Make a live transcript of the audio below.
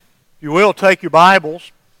If you will, take your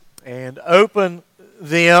Bibles and open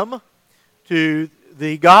them to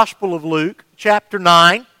the Gospel of Luke, chapter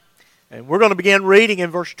 9. And we're going to begin reading in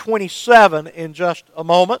verse 27 in just a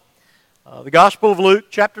moment. The Gospel of Luke,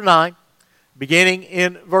 chapter 9, beginning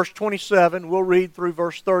in verse 27. We'll read through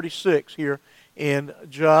verse 36 here in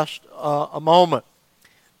just a moment.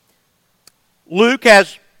 Luke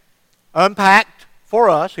has unpacked for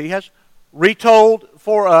us, he has retold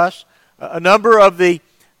for us a number of the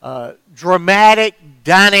dramatic,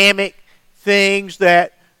 dynamic things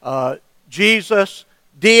that Jesus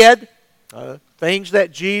did, things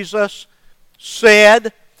that Jesus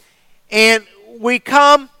said. And we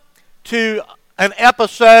come to an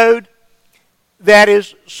episode that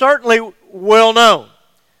is certainly well known.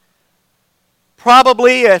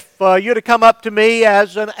 Probably if you'd have come up to me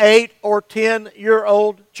as an 8 or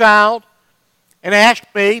 10-year-old child and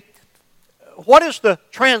asked me, what is the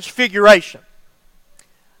Transfiguration?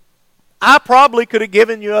 I probably could have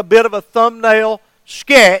given you a bit of a thumbnail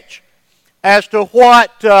sketch as to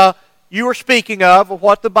what you were speaking of, or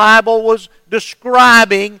what the Bible was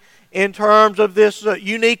describing in terms of this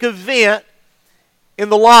unique event in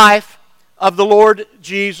the life of the Lord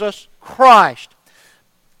Jesus Christ.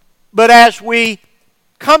 But as we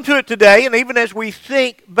come to it today, and even as we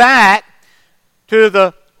think back to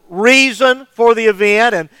the reason for the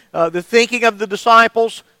event and the thinking of the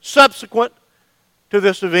disciples subsequent to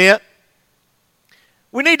this event,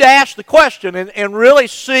 we need to ask the question and really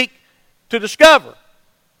seek to discover,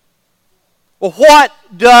 well, what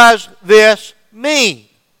does this mean?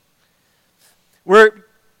 We're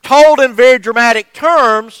told in very dramatic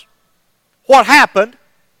terms what happened,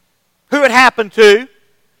 who it happened to,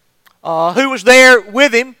 who was there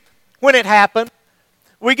with him when it happened.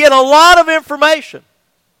 We get a lot of information.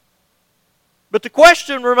 But the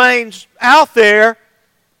question remains out there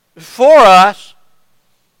for us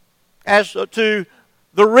as to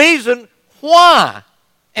the reason why.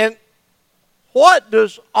 And what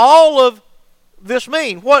does all of this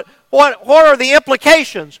mean? What are the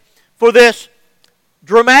implications for this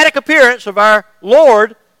dramatic appearance of our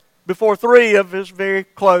Lord before 3 of His very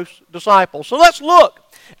close disciples? So let's look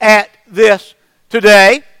at this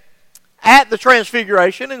today, at the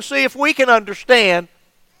Transfiguration, and see if we can understand,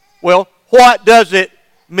 well, what does it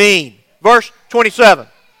mean? Verse 27.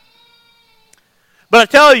 But I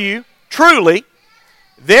tell you, truly,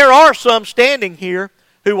 there are some standing here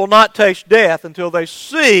who will not taste death until they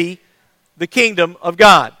see the kingdom of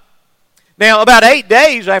God. Now, about 8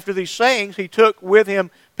 days after these sayings, he took with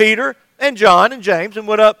him Peter and John and James and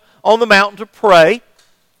went up on the mountain to pray.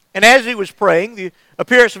 And as he was praying, the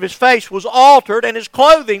appearance of his face was altered, and his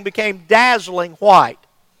clothing became dazzling white.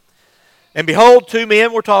 And behold, 2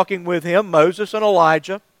 men were talking with him, Moses and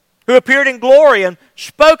Elijah, who appeared in glory and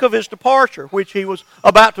spoke of his departure, which he was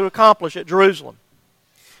about to accomplish at Jerusalem.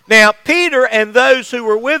 Now, Peter and those who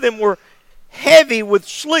were with him were heavy with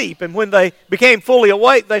sleep, and when they became fully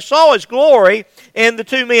awake, they saw his glory and the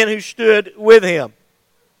 2 men who stood with him.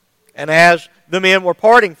 And as the men were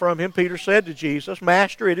parting from him, Peter said to Jesus,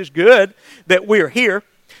 Master, it is good that we are here.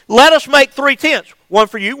 Let us make 3 tents, one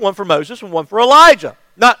for you, one for Moses, and one for Elijah.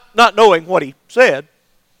 Not knowing what he said.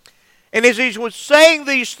 And as he was saying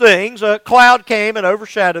these things, a cloud came and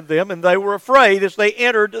overshadowed them, and they were afraid as they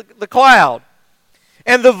entered the cloud.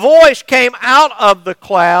 And the voice came out of the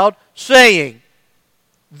cloud, saying,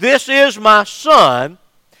 This is my Son,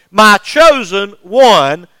 my chosen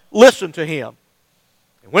one, listen to him.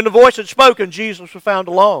 And when the voice had spoken, Jesus was found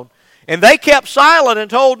alone. And they kept silent and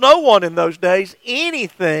told no one in those days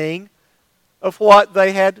anything of what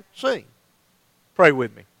they had seen. Pray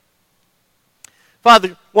with me.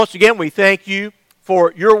 Father, once again, we thank you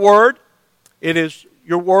for your word. It is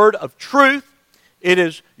your word of truth. It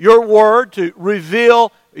is your word to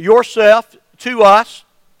reveal yourself to us,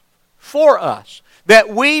 for us, that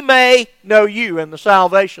we may know you and the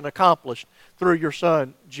salvation accomplished through your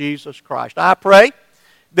Son, Jesus Christ. I pray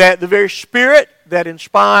that the very Spirit that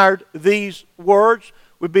inspired these words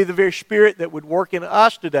would be the very Spirit that would work in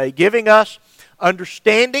us today, giving us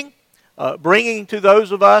understanding, bringing to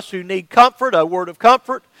those of us who need comfort, a word of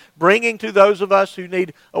comfort, bringing to those of us who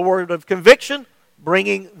need a word of conviction,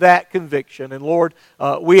 bringing that conviction. And Lord,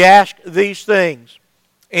 we ask these things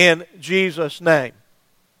in Jesus' name.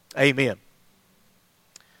 Amen.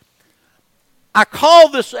 I call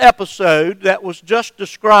this episode that was just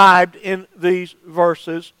described in these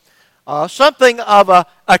verses something of a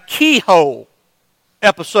keyhole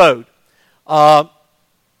episode.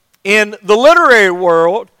 In the literary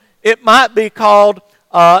world, it might be called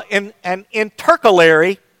an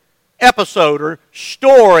intercalary episode or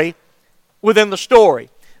story within the story.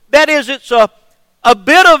 That is, it's a a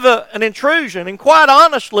bit of an intrusion, and quite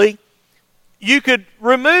honestly, you could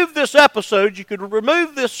remove this episode, you could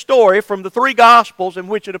remove this story from the three Gospels in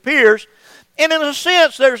which it appears, and in a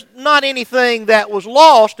sense, there's not anything that was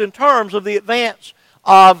lost in terms of the advance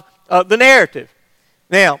of the narrative.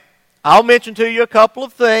 Now, I'll mention to you a couple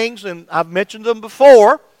of things, and I've mentioned them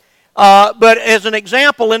before, but as an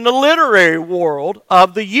example in the literary world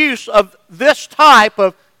of the use of this type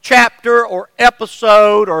of chapter or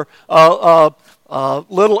episode or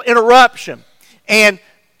little interruption. And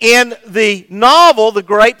in the novel, The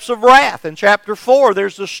Grapes of Wrath, in chapter 4,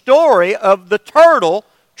 there's the story of the turtle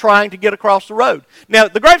trying to get across the road. Now,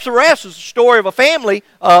 The Grapes of Wrath is the story of a family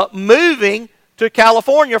moving to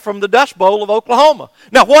California from the Dust Bowl of Oklahoma.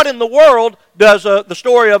 Now, what in the world does the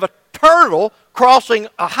story of a turtle crossing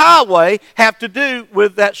a highway have to do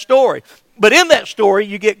with that story? But in that story,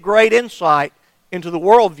 you get great insight into the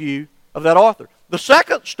worldview of that author. The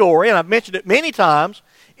second story, and I've mentioned it many times,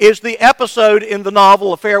 is the episode in the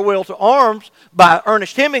novel A Farewell to Arms by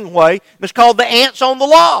Ernest Hemingway. And it's called The Ants on the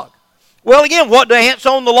Log. Well, again, what do ants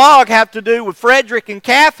on the log have to do with Frederick and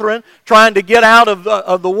Catherine trying to get out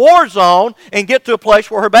of the war zone and get to a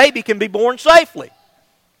place where her baby can be born safely?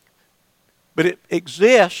 But it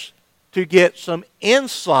exists to get some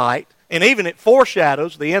insight, and even it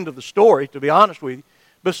foreshadows the end of the story, to be honest with you,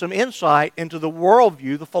 but some insight into the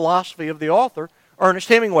worldview, the philosophy of the author, Ernest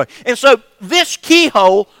Hemingway. And so this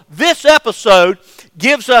keyhole, this episode,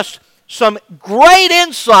 gives us some great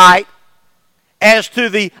insight as to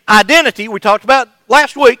the identity we talked about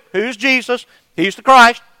last week. Who's Jesus? He's the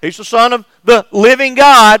Christ. He's the Son of the living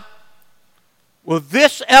God. Well,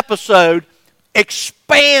 this episode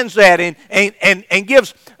expands that and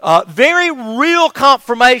gives very real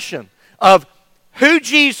confirmation of who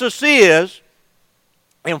Jesus is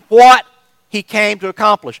and what He came to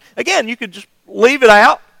accomplish. Again, you could just leave it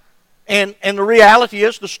out, and the reality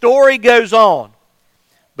is the story goes on.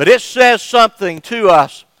 But it says something to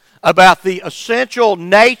us about the essential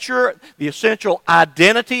nature, the essential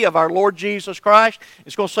identity of our Lord Jesus Christ.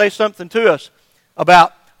 It's going to say something to us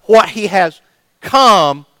about what He has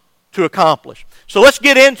come to accomplish. So let's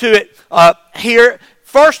get into it here.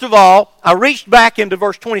 First of all, I reached back into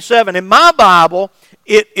verse 27. In my Bible,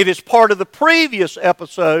 it is part of the previous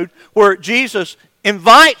episode where Jesus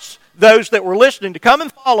invites those that were listening to come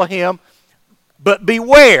and follow Him, but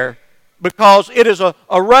beware, because it is a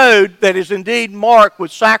road that is indeed marked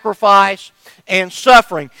with sacrifice and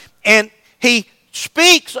suffering. And He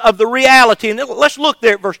speaks of the reality, and let's look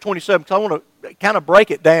there at verse 27, because I want to kind of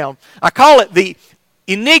break it down. I call it the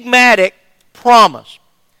enigmatic promise.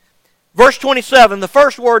 Verse 27, the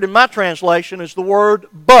first word in my translation is the word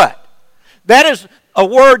but. That is a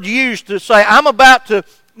word used to say, I'm about to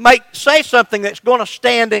say something that's going to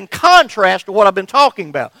stand in contrast to what I've been talking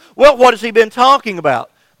about. Well, what has He been talking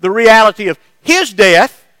about? The reality of His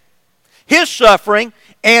death, His suffering,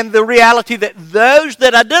 and the reality that those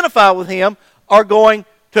that identify with Him are going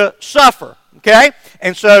to suffer. Okay?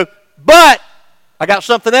 And so, but I got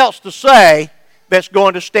something else to say that's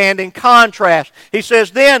going to stand in contrast. He says,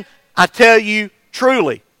 then I tell you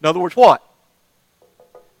truly. In other words, what?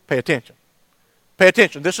 Pay attention. Pay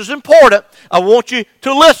attention. This is important. I want you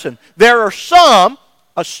to listen. There are some,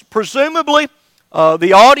 presumably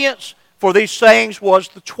the audience for these sayings was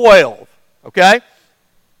the 12. Okay?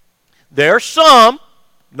 There are some,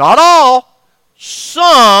 not all,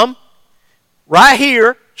 some right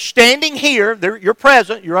here, standing here. You're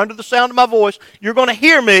present. You're under the sound of my voice. You're going to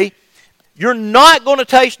hear me. You're not going to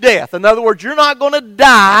taste death. In other words, you're not going to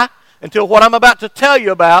die until what I'm about to tell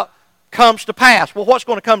you about comes to pass. Well, what's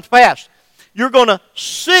going to come to pass? You're going to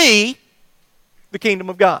see the kingdom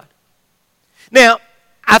of God. Now,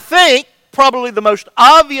 I think probably the most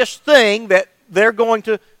obvious thing that they're going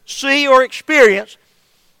to see or experience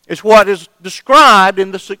is what is described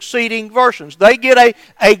in the succeeding versions. They get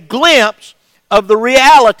a glimpse of the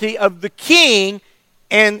reality of the king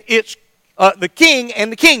and the king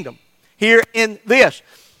and the kingdom here in this.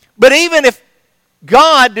 But even if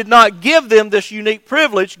God did not give them this unique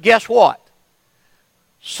privilege, guess what?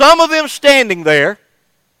 Some of them standing there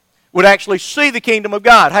would actually see the kingdom of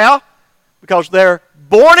God. How? Because they're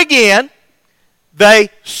born again, they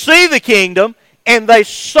see the kingdom, and they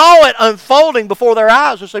saw it unfolding before their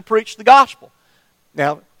eyes as they preached the gospel.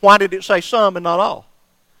 Now, why did it say some and not all?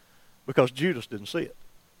 Because Judas didn't see it.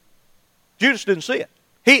 Judas didn't see it.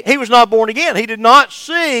 He was not born again. He did not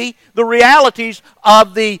see the realities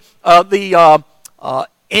of the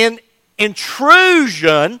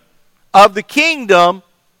intrusion of the kingdom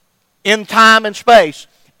in time and space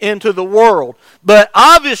into the world. But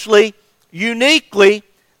obviously, uniquely,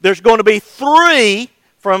 there's going to be three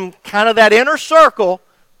from kind of that inner circle,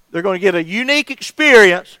 they're going to get a unique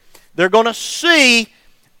experience. They're going to see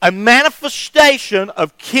a manifestation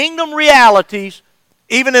of kingdom realities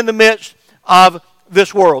even in the midst of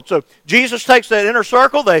this world. So Jesus takes that inner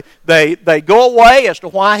circle. They go away. As to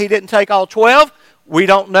why he didn't take all 12, we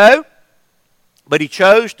don't know. But he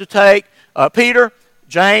chose to take Peter,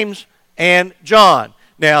 James, and John.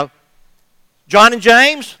 Now, John and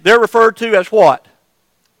James, they're referred to as what?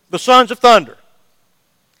 The sons of thunder.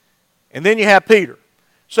 And then you have Peter.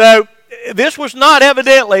 So this was not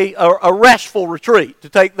evidently a restful retreat to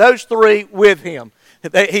take those three with him.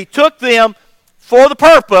 He took them for the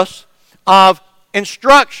purpose of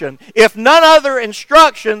instruction. If none other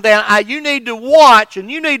instruction, then you need to watch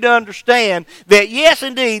and you need to understand that yes,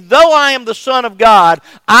 indeed, though I am the Son of God,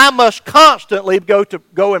 I must constantly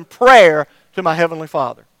go in prayer to my Heavenly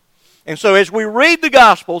Father. And so as we read the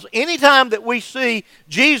Gospels, anytime that we see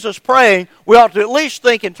Jesus praying, we ought to at least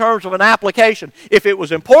think in terms of an application. If it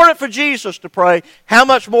was important for Jesus to pray, how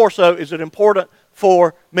much more so is it important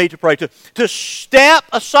for me to pray? To step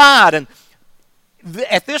aside. And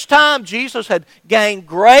at this time, Jesus had gained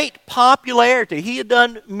great popularity. He had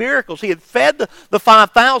done miracles. He had fed the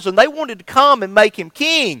 5,000. They wanted to come and make him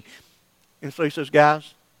king. And so he says,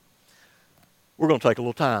 guys, we're going to take a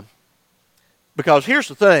little time. Because here's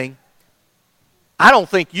the thing. I don't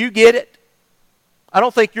think you get it. I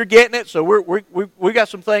don't think you're getting it. So we got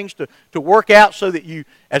some things to work out so that you,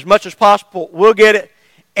 as much as possible, will get it.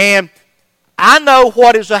 And I know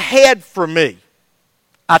what is ahead for me.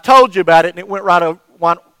 I told you about it, and it went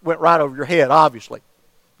right over your head, obviously.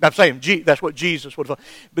 I'm saying that's what Jesus would have thought.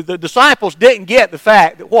 But the disciples didn't get the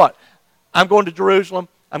fact that what? I'm going to Jerusalem,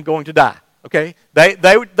 I'm going to die. Okay? They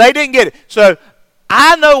didn't get it. So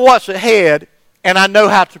I know what's ahead, and I know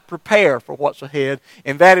how to prepare for what's ahead,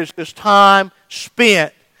 and that is this time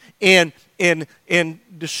spent not in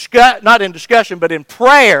discussion, but in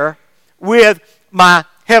prayer with my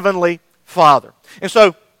Heavenly Father. And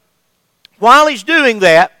so, while he's doing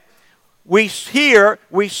that, we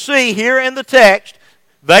see here in the text,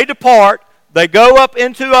 they depart, they go up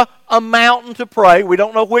into a mountain to pray. We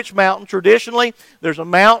don't know which mountain. Traditionally, there's a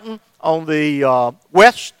mountain on the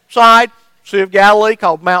west side, Sea of Galilee,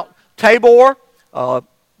 called Mount Tabor.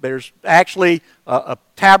 There's actually a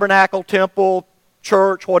tabernacle, temple,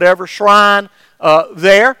 church, whatever, shrine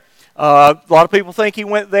there. A lot of people think he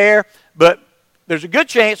went there, but there's a good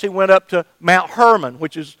chance he went up to Mount Hermon,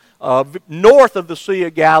 which is north of the Sea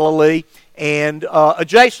of Galilee and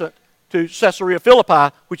adjacent to Caesarea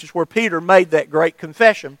Philippi, which is where Peter made that great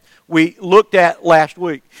confession we looked at last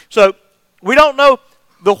week. So we don't know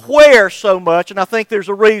the where so much, and I think there's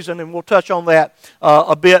a reason, and we'll touch on that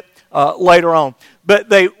a bit later on. But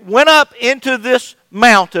they went up into this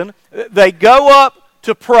mountain. They go up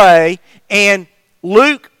to pray, and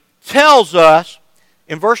Luke tells us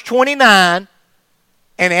in verse 29,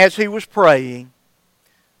 and as he was praying,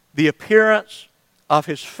 the appearance of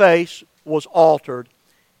his face was altered,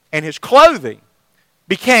 and his clothing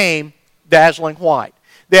became dazzling white.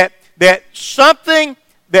 That something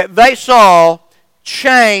that they saw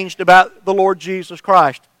changed about the Lord Jesus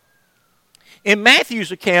Christ. In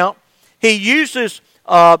Matthew's account, he uses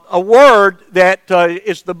a word that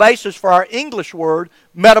is the basis for our English word,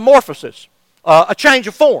 metamorphosis, a change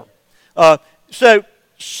of form. So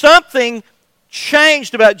something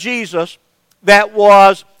changed about Jesus that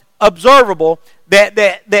was observable,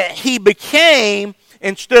 that he became,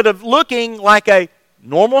 instead of looking like a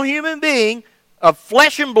normal human being of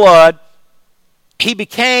flesh and blood, he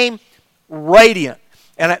became radiant.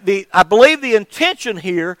 And I believe the intention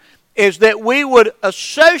here is that we would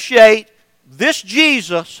associate this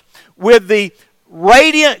Jesus with the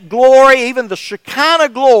radiant glory, even the Shekinah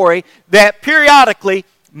glory, that periodically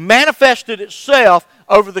manifested itself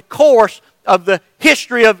over the course of the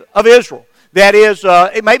history of Israel. That is,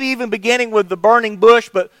 it may be even beginning with the burning bush,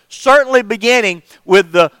 but certainly beginning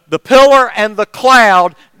with the pillar and the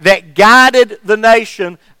cloud that guided the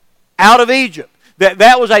nation out of Egypt.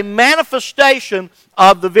 That was a manifestation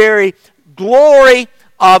of the very glory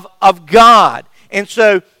of God. And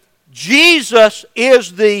so Jesus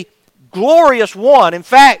is the glorious one. In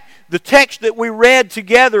fact, the text that we read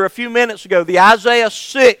together a few minutes ago, the Isaiah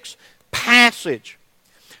 6 passage,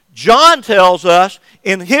 John tells us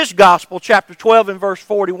in his gospel, chapter 12 and verse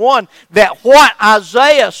 41, that what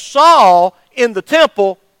Isaiah saw in the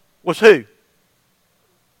temple was who?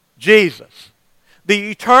 Jesus.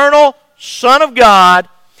 The eternal Son of God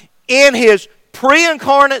in his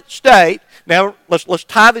pre-incarnate state. Now, let's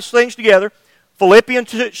tie these things together.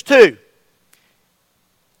 Philippians 2.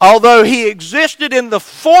 Although he existed in the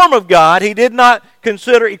form of God, he did not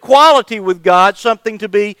consider equality with God something to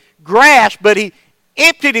be grasped, but he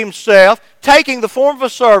emptied himself, taking the form of a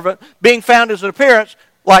servant, being found as an appearance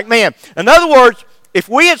like man. In other words, if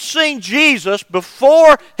we had seen Jesus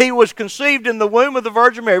before he was conceived in the womb of the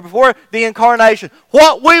Virgin Mary, before the incarnation,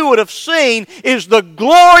 what we would have seen is the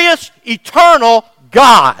glorious, eternal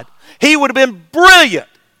God. He would have been brilliant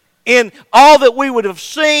in all that we would have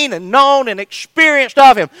seen and known and experienced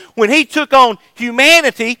of him. When he took on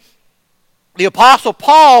humanity, the Apostle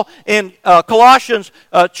Paul in Colossians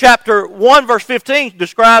chapter 1, verse 15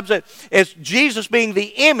 describes it as Jesus being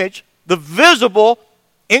the image, the visible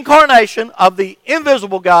incarnation of the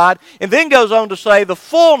invisible God, and then goes on to say the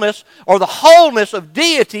fullness or the wholeness of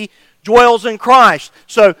deity dwells in Christ.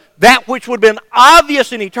 So that which would have been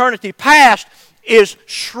obvious in eternity past is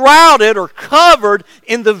shrouded or covered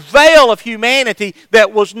in the veil of humanity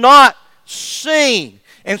that was not seen.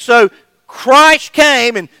 And so Christ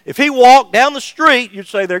came, and if he walked down the street, you'd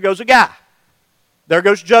say, there goes a guy. There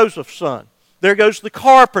goes Joseph's son. There goes the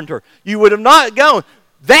carpenter. You would have not gone,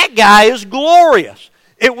 that guy is glorious.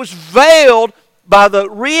 It was veiled by the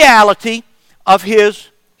reality of his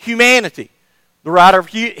humanity. The writer of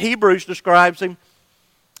Hebrews describes him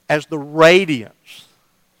as the radiance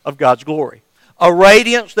of God's glory. A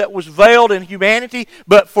radiance that was veiled in humanity,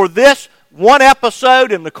 but for this one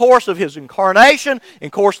episode in the course of his incarnation, in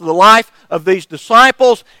course of the life of these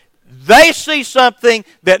disciples, they see something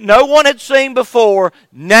that no one had seen before,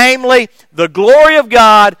 namely the glory of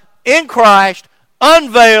God in Christ,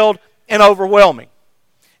 unveiled and overwhelming.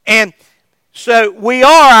 And so we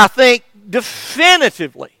are, I think,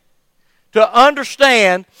 definitively to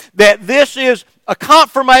understand that this is a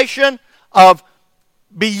confirmation of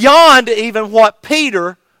beyond even what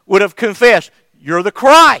Peter would have confessed. You're the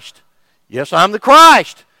Christ. Yes, I'm the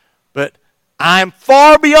Christ, but I'm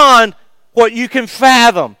far beyond what you can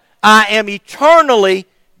fathom. I am eternally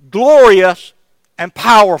glorious and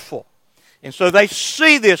powerful. And so they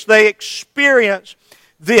see this, they experience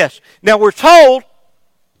this. Now we're told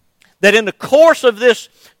that in the course of this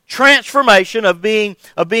transformation of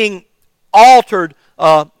being altered,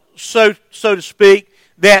 so to speak,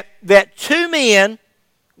 that two men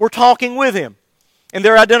were talking with him, and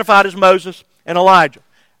they're identified as Moses and Elijah.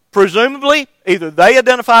 Presumably, either they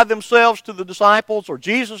identified themselves to the disciples or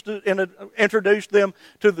Jesus introduced them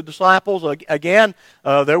to the disciples. Again,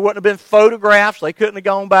 there wouldn't have been photographs. They couldn't have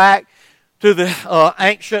gone back to the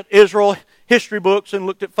ancient Israel history books and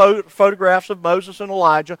looked at photographs of Moses and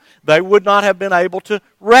Elijah. They would not have been able to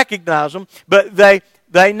recognize them, but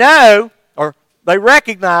they know, or they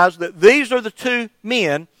recognize that these are the two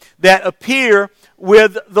men that appear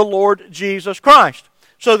with the Lord Jesus Christ.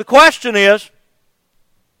 So the question is,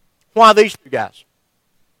 why these two guys?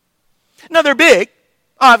 Now they're big,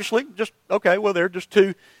 obviously. They're just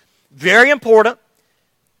two very important,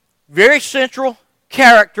 very central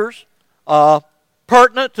characters,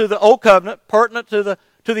 pertinent to the Old Covenant, pertinent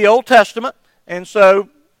to the Old Testament, and so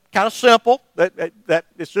kind of simple. That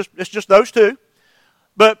it's just those two.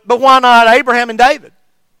 But why not Abraham and David?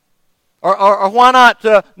 Or why not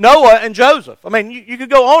Noah and Joseph? I mean, you could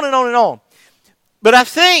go on and on and on. But I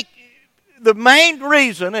think the main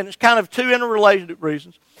reason, and it's kind of two interrelated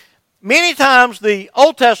reasons, many times the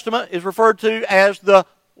Old Testament is referred to as the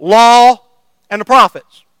law and the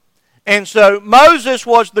prophets. And so Moses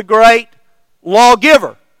was the great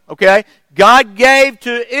lawgiver. Okay? God gave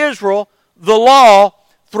to Israel the law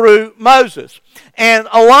through Moses. And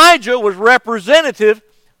Elijah was representative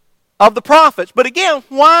of the prophets. But again,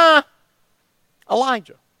 why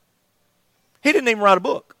Elijah? He didn't even write a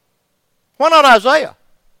book. Why not Isaiah?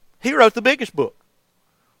 He wrote the biggest book.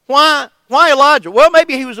 Why Elijah? Well,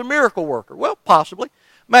 maybe he was a miracle worker. Well, possibly.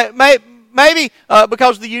 Maybe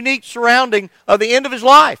because of the unique surrounding of the end of his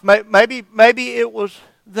life. Maybe it was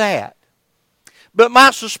that. But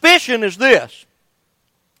my suspicion is this,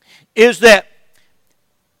 is that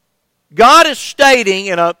God is stating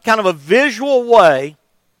in a kind of a visual way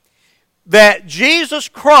that Jesus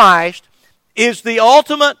Christ is the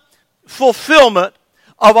ultimate fulfillment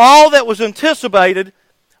of all that was anticipated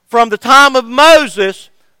from the time of Moses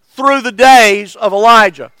through the days of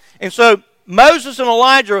Elijah. And so Moses and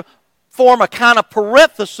Elijah form a kind of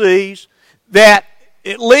parentheses that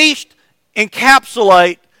at least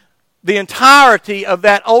encapsulate the entirety of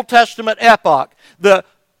that Old Testament epoch. The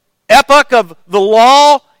epoch of the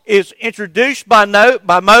law is introduced by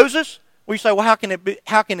Moses. We say, well, how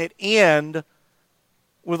can it end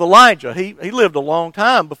with Elijah? He lived a long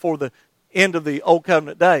time before the end of the Old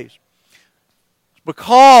Covenant days.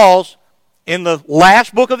 Because in the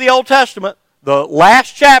last book of the Old Testament, the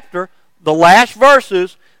last chapter, the last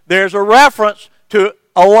verses, there's a reference to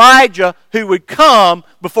Elijah who would come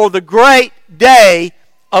before the great day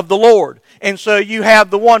of the Lord. And so you have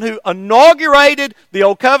the one who inaugurated the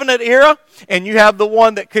Old Covenant era, and you have the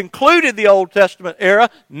one that concluded the Old Testament era,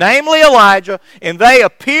 namely Elijah, and they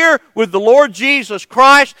appear with the Lord Jesus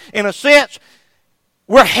Christ. In a sense,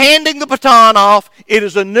 we're handing the baton off. It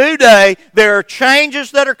is a new day. There are changes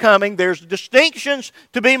that are coming. There's distinctions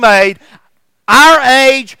to be made. Our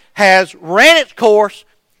age has ran its course,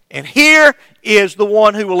 and here is the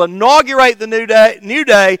one who will inaugurate the new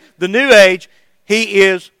day, the new age. He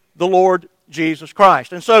is the Lord Jesus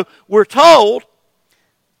Christ. And so we're told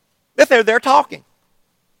that they're there talking.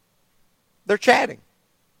 They're chatting.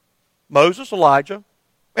 Moses, Elijah,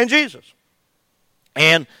 and Jesus.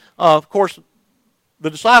 And, of course, the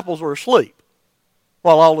disciples were asleep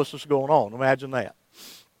while all this is going on. Imagine that.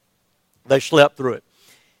 They slept through it.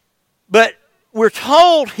 But we're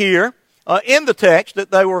told here in the text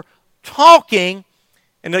that they were talking,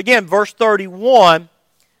 and again, verse 31,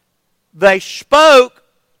 they spoke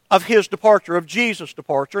of his departure, of Jesus'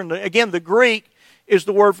 departure. And again, the Greek is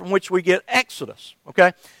the word from which we get Exodus.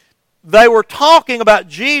 Okay? They were talking about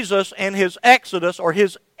Jesus and his exodus, or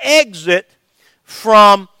his exit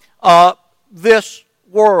from this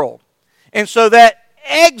world. And so that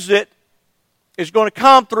exit is going to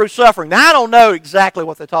come through suffering. Now, I don't know exactly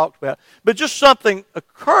what they talked about, but just something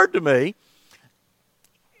occurred to me.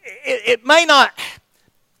 It may not,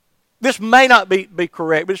 this may not be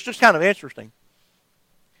correct, but it's just kind of interesting.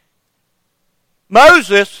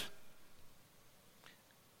 Moses,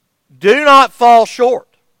 do not fall short.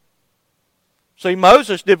 See,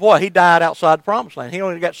 Moses did what? He died outside the promised land. He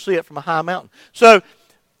only got to see it from a high mountain. So,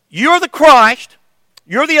 you're the Christ.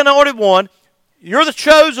 You're the anointed one. You're the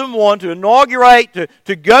chosen one to inaugurate,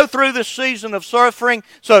 to go through this season of suffering.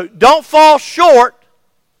 So, don't fall short.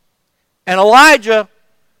 And Elijah,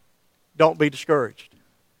 don't be discouraged.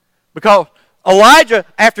 Because Elijah,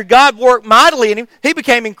 after God worked mightily in him, he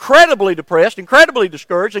became incredibly depressed, incredibly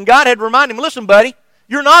discouraged, and God had to remind him, listen, buddy,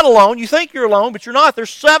 you're not alone. You think you're alone, but you're not.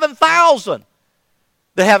 There's 7,000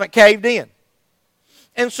 that haven't caved in.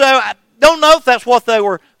 And so I don't know if that's what they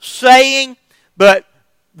were saying, but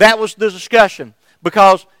that was the discussion.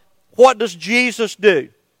 Because what does Jesus do?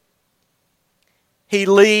 He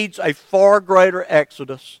leads a far greater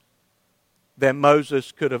exodus than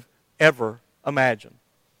Moses could have ever imagined.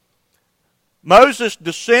 Moses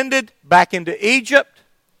descended back into Egypt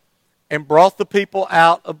and brought the people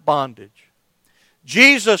out of bondage.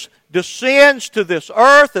 Jesus descends to this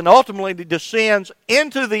earth and ultimately descends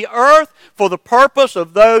into the earth for the purpose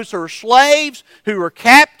of those who are slaves, who are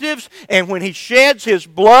captives, and when he sheds his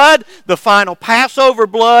blood, the final Passover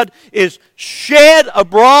blood is shed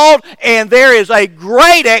abroad, and there is a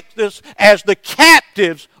great exodus as the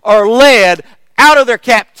captives are led out of their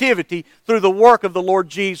captivity through the work of the Lord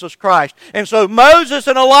Jesus Christ. And so Moses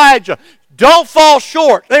and Elijah, don't fall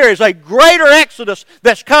short. There is a greater exodus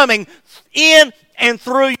that's coming in and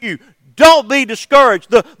through you. Don't be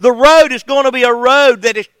discouraged. The road is going to be a road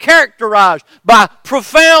that is characterized by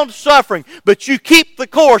profound suffering. But you keep the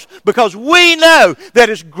course because we know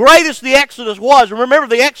that as great as the Exodus was, and remember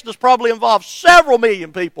the Exodus probably involved several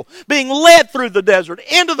million people being led through the desert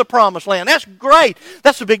into the Promised Land. That's great.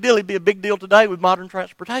 That's a big deal. It'd be a big deal today with modern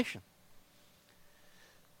transportation.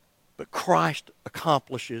 But Christ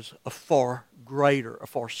accomplishes a far greater, a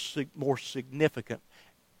far more significant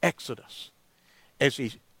exodus as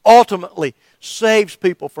He ultimately saves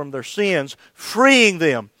people from their sins, freeing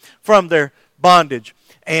them from their bondage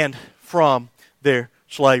and from their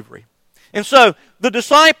slavery. And so the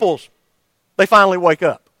disciples, they finally wake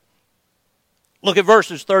up. Look at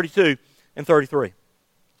verses 32 and 33.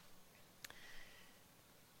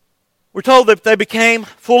 We're told that they became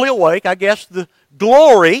fully awake. I guess the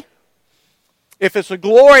glory, if it's a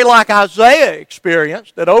glory like Isaiah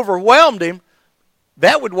experienced that overwhelmed him,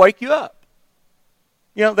 that would wake you up.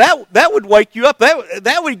 You know, that would wake you up.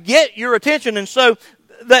 That would get your attention. And so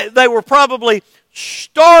they were probably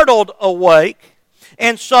startled awake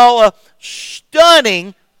and saw a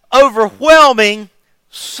stunning, overwhelming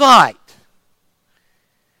sight.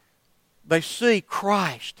 They see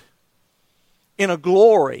Christ in a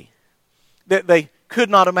glory that they could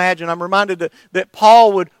not imagine. I'm reminded that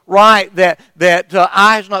Paul would write that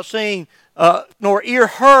eye has not seen, nor ear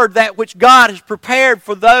heard that which God has prepared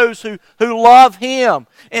for those who love Him.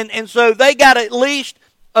 And so they got at least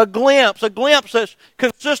a glimpse that's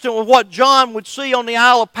consistent with what John would see on the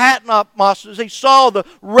Isle of Patmos as he saw the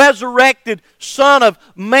resurrected Son of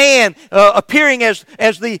Man appearing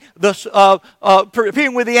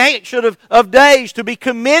appearing with the Ancient of Days to be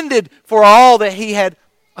commended for all that He had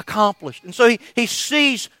accomplished. And so he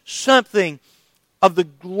sees something of the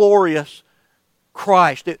glorious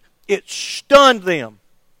Christ. It stunned them.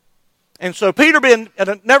 And so Peter being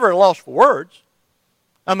never at a loss for words.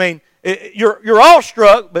 I mean, you're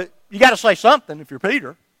awestruck, but you got to say something if you're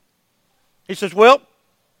Peter. He says, "Well,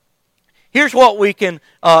 here's what we can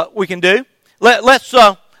do. Let's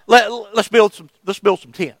build some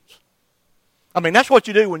tents." I mean, that's what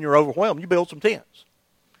you do when you're overwhelmed. You build some tents.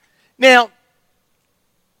 Now,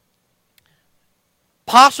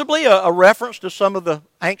 possibly a reference to some of the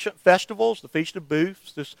ancient festivals, the Feast of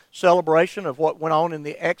Booths, this celebration of what went on in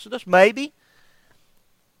the Exodus, maybe.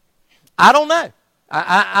 I don't know.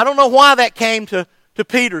 I don't know why that came to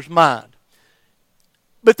Peter's mind.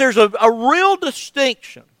 But there's a real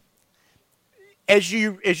distinction. As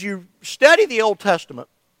you study the Old Testament,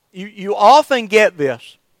 you often get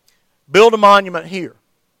this. Build a monument here.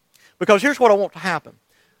 Because here's what I want to happen.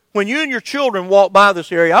 When you and your children walk by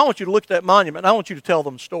this area, I want you to look at that monument and I want you to tell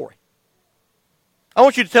them a story. I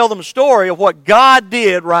want you to tell them a story of what God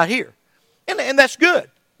did right here. And that's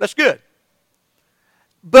good. That's good.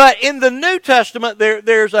 But in the New Testament,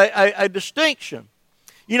 there's a distinction.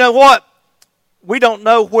 You know what? We don't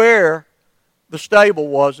know where the stable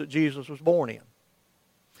was that Jesus was born in.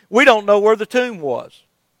 We don't know where the tomb was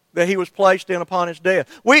that he was placed in upon his death.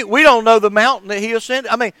 We don't know the mountain that he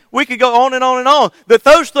ascended. I mean, we could go on and on and on. That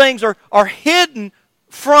those things are hidden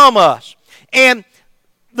from us. And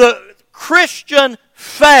the Christian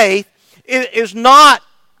faith is not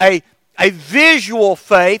a visual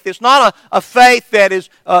faith. It's not a faith that is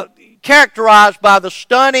characterized by the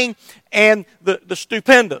stunning and the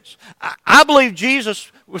stupendous. I believe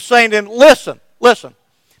Jesus was saying to them, listen.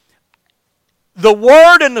 The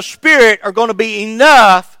Word and the Spirit are going to be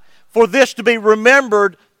enough for this to be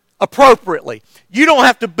remembered appropriately. You don't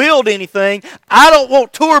have to build anything. I don't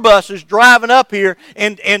want tour buses driving up here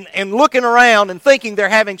and looking around and thinking they're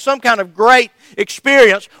having some kind of great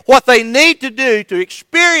experience. What they need to do to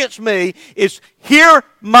experience me is hear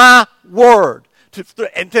my Word. To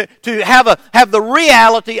have the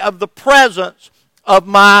reality of the presence of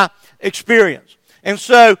my experience. And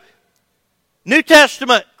so, New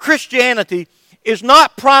Testament Christianity is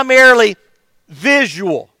not primarily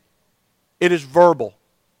visual. It is verbal.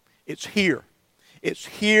 It's here. It's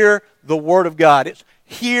hear the Word of God. It's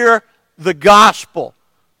hear the gospel.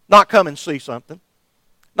 Not come and see something.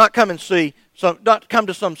 Not come and see not come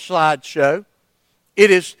to some slideshow. It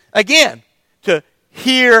is, again, to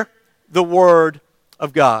hear the Word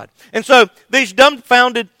of God. And so these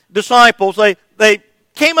dumbfounded disciples, they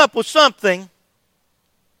came up with something,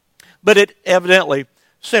 but it evidently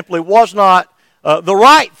simply was not the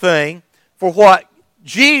right thing for what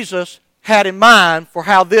Jesus had in mind for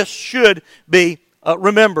how this should be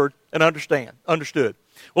remembered and understood.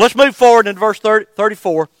 Well, let's move forward in verse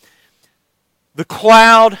 34. The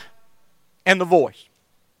cloud and the voice.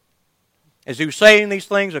 As he was saying these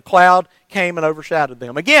things, a cloud came and overshadowed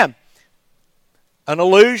them. Again, an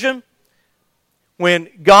allusion when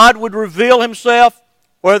God would reveal himself,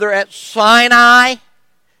 whether at Sinai,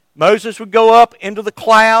 Moses would go up into the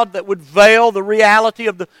cloud that would veil the reality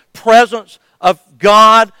of the presence of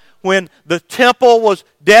God. When the temple was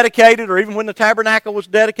dedicated, or even when the tabernacle was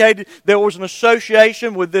dedicated, there was an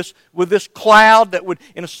association with this cloud that would,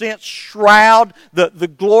 in a sense, shroud the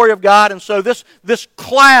glory of God. And so this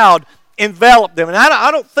cloud enveloped them. And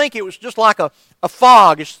I don't think it was just like a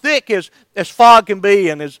fog, as thick as fog can be,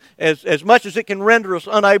 and as much as it can render us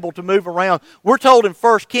unable to move around. We're told in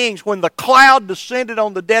 1 Kings, when the cloud descended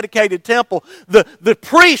on the dedicated temple, the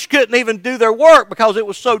priests couldn't even do their work because it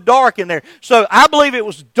was so dark in there. So I believe it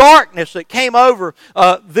was darkness that came over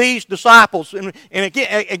these disciples. And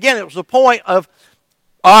again, it was the point of,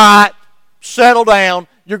 all right, settle down.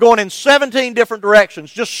 You're going in 17 different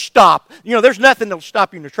directions. Just stop. You know, there's nothing that'll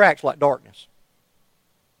stop you in your tracks like darkness.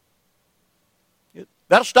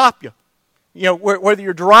 That'll stop you. You know, whether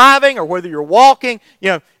you're driving or whether you're walking, you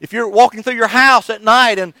know, if you're walking through your house at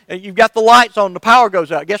night and you've got the lights on and the power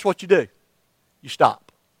goes out, guess what you do? You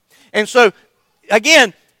stop. And so,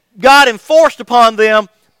 again, God enforced upon them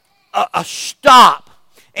a stop.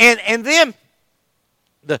 And then,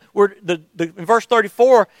 in verse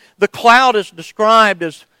 34, the cloud is described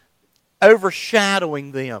as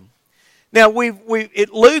overshadowing them. Now,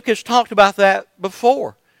 Luke has talked about that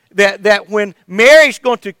before. That when Mary's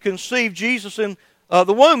going to conceive Jesus in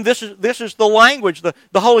the womb, this is the language, the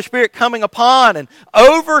Holy Spirit coming upon and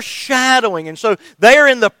overshadowing. And so they are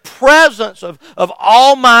in the presence of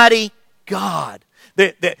Almighty God.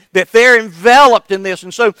 That they're enveloped in this.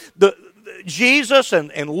 And so Jesus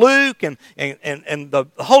and Luke and the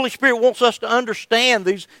Holy Spirit wants us to understand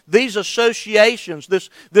these associations,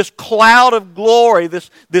 this cloud of glory, this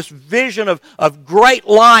vision of great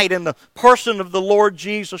light in the person of the Lord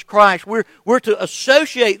Jesus Christ. We're to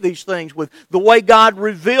associate these things with the way God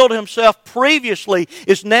revealed Himself previously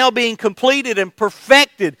is now being completed and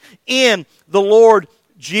perfected in the Lord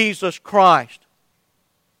Jesus Christ.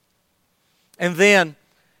 And then,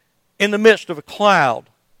 in the midst of a cloud,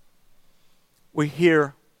 we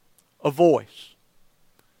hear a voice.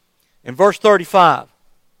 In verse 35,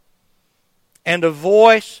 and a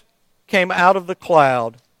voice came out of the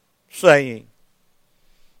cloud, saying,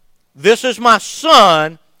 "This is my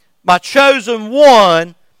Son, my chosen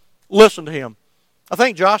one. Listen to him." I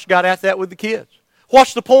think Josh got at that with the kids.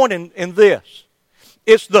 What's the point in this?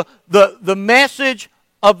 It's the message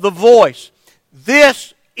of the voice.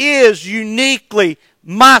 This is uniquely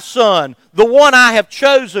my Son, the one I have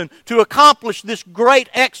chosen to accomplish this great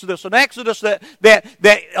exodus, an exodus that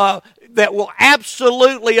will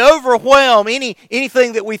absolutely overwhelm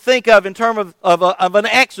anything that we think of in terms of an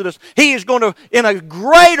exodus. He is going to, in a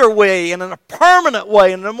greater way, and in a permanent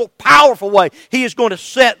way, and in a more powerful way, He is going to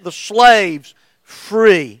set the slaves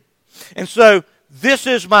free. And so, this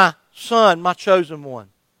is my Son, my chosen one.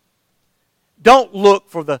 Don't look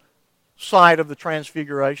for the site of the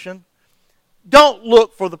Transfiguration. Don't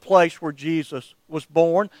look for the place where Jesus was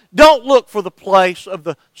born. Don't look for the place of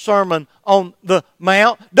the Sermon on the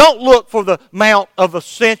Mount. Don't look for the Mount of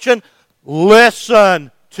Ascension.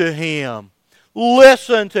 Listen to Him.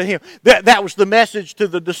 Listen to Him. That was the message to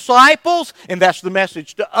the disciples, and that's the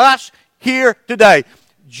message to us here today.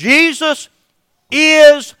 Jesus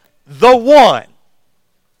is the one.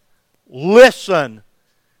 Listen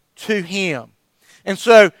to Him. And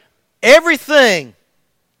so, everything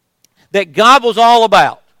that God was all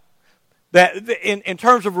about, that in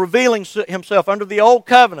terms of revealing Himself under the Old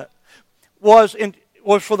Covenant, was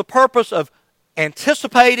for the purpose of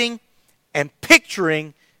anticipating and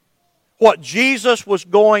picturing what Jesus was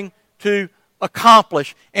going to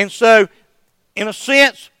accomplish. And so, in a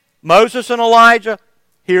sense, Moses and Elijah,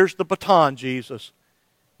 here's the baton, Jesus.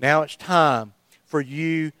 Now it's time for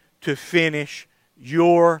you to finish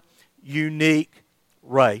your unique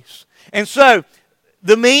race. And so,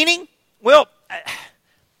 the meaning, well,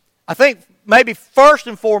 I think maybe first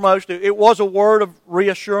and foremost, it was a word of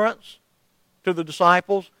reassurance to the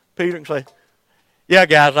disciples. Peter can say, "Yeah,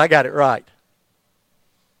 guys, I got it right.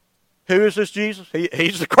 Who is this Jesus?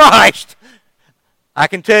 He's the Christ. I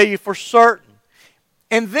can tell you for certain."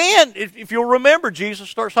 And then, if you'll remember, Jesus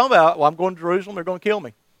starts talking about, "Well, I'm going to Jerusalem, they're going to kill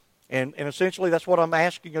me. And essentially, that's what I'm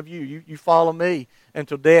asking of you. You follow me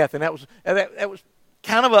until death." And that was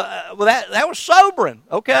kind of that was sobering.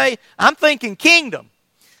 Okay, I'm thinking kingdom.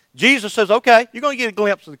 Jesus says, "Okay, you're going to get a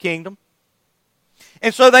glimpse of the kingdom."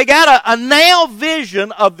 And so they got a now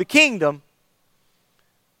vision of the kingdom,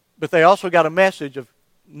 but they also got a message of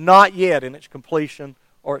not yet in its completion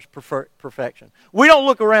or its perfection. We don't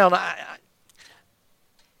look around.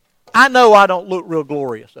 I know I don't look real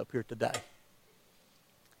glorious up here today,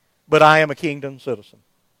 but I am a kingdom citizen.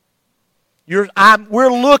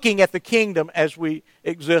 We're looking at the kingdom as we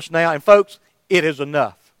exist now. And folks, it is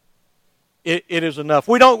enough. It is enough.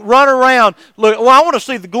 We don't run around, look, well, I want to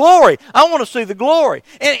see the glory. I want to see the glory.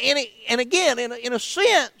 And again, in a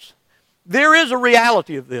sense, there is a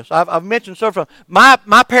reality of this. I've mentioned several times.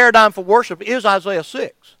 My paradigm for worship is Isaiah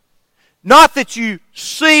 6. Not that you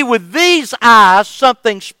see with these eyes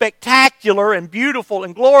something spectacular and beautiful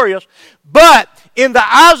and glorious, but in the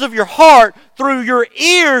eyes of your heart, through your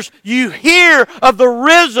ears, you hear of the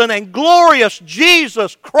risen and glorious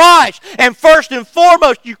Jesus Christ. And first and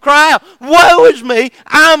foremost, you cry out, "Woe is me,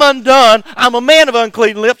 I'm undone, I'm a man of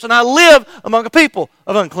unclean lips, and I live among a people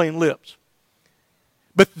of unclean lips."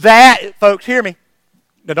 But that, folks, hear me.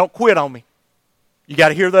 Now don't quit on me. You got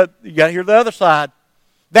to hear the other side.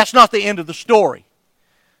 That's not the end of the story.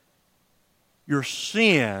 Your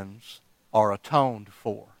sins are atoned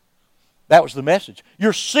for. That was the message.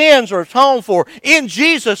 Your sins are atoned for. In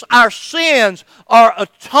Jesus, our sins are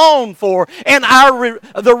atoned for. And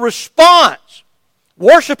the response,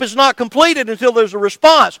 worship is not completed until there's a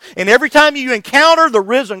response. And every time you encounter the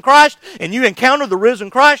risen Christ,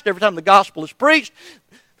 every time the gospel is preached,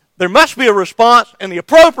 there must be a response, and the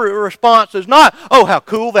appropriate response is not, "Oh, how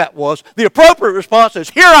cool that was." The appropriate response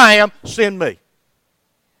is, "Here I am, send me."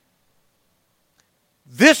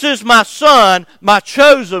 This is my Son, my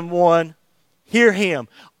chosen one, hear Him.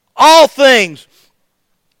 All things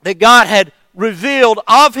that God had revealed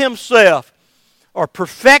of Himself are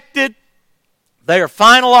perfected, they are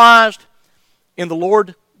finalized in the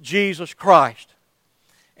Lord Jesus Christ.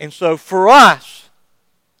 And so for us,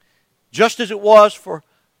 just as it was for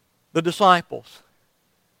the disciples,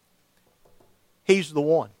 He's the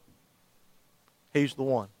one. He's the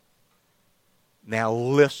one. Now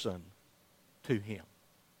listen to Him.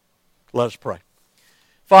 Let us pray.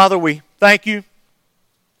 Father, we thank You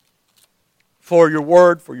for Your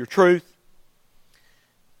Word, for Your truth.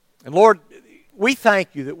 And Lord, we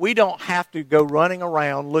thank You that we don't have to go running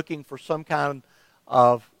around looking for some kind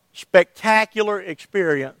of spectacular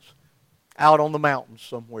experience out on the mountains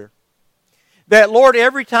somewhere. That, Lord,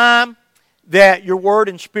 every time that Your Word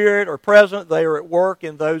and Spirit are present, they are at work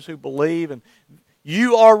in those who believe, and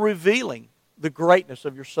You are revealing the greatness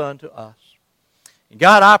of Your Son to us. And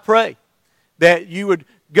God, I pray that You would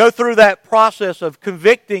go through that process of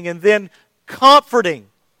convicting and then comforting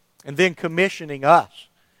and then commissioning us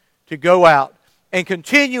to go out and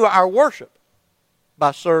continue our worship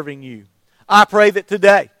by serving You. I pray that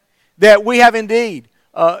today that we have indeed,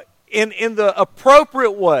 in the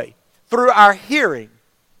appropriate way, through our hearing,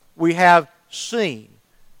 we have seen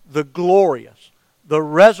the glorious, the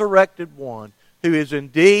resurrected One who is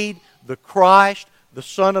indeed the Christ, the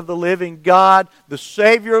Son of the living God, the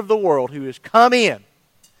Savior of the world, who has come in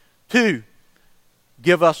to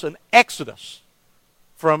give us an exodus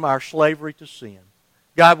from our slavery to sin.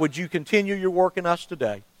 God, would You continue Your work in us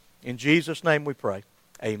today? In Jesus' name we pray.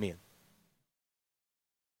 Amen.